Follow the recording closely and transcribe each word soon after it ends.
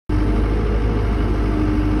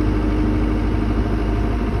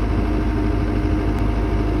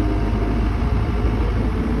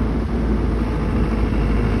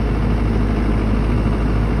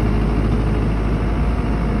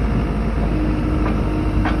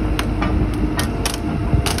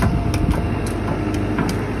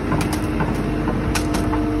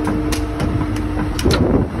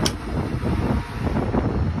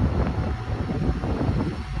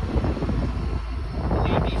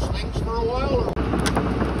bugs for a while?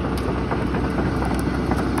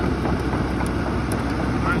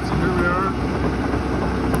 Alright, so here we are,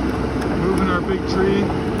 moving our big tree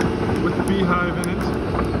with the beehive in it.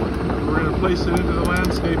 We're going to place it into the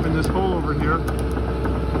landscape in this hole over here.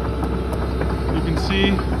 You can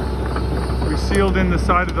see we sealed in the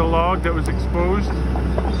side of the log that was exposed.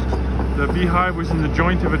 The beehive was in the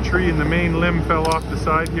joint of a tree and the main limb fell off the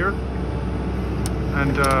side here.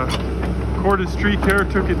 And Korthuis Tree Care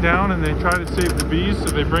took it down and they try to save the bees, so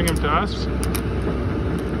they bring them to us.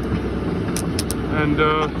 And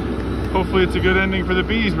hopefully it's a good ending for the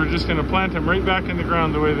bees. We're just going to plant them right back in the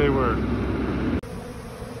ground the way they were.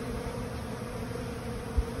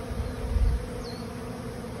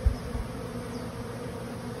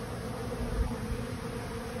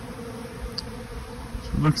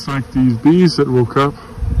 Looks like these bees that woke up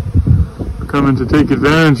are coming to take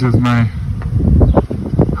advantage of my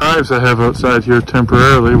hives I have outside here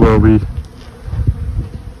temporarily while we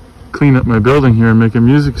clean up my building here and make a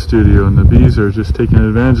music studio, and the bees are just taking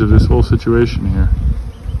advantage of this whole situation here.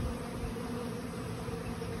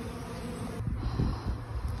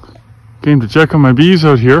 Came to check on my bees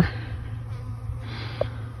out here.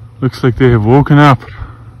 Looks like they have woken up.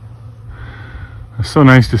 It's so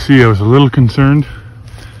nice to see. I was a little concerned.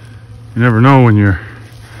 You never know when you're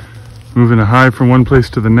moving a hive from one place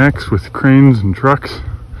to the next with cranes and trucks.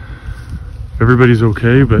 Everybody's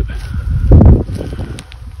okay, but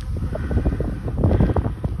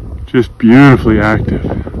just beautifully active.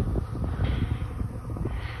 I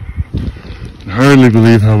can hardly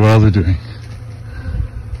believe how well they're doing.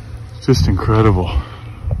 It's just incredible.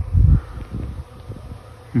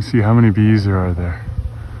 You see how many bees there are there.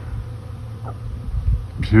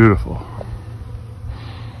 Beautiful.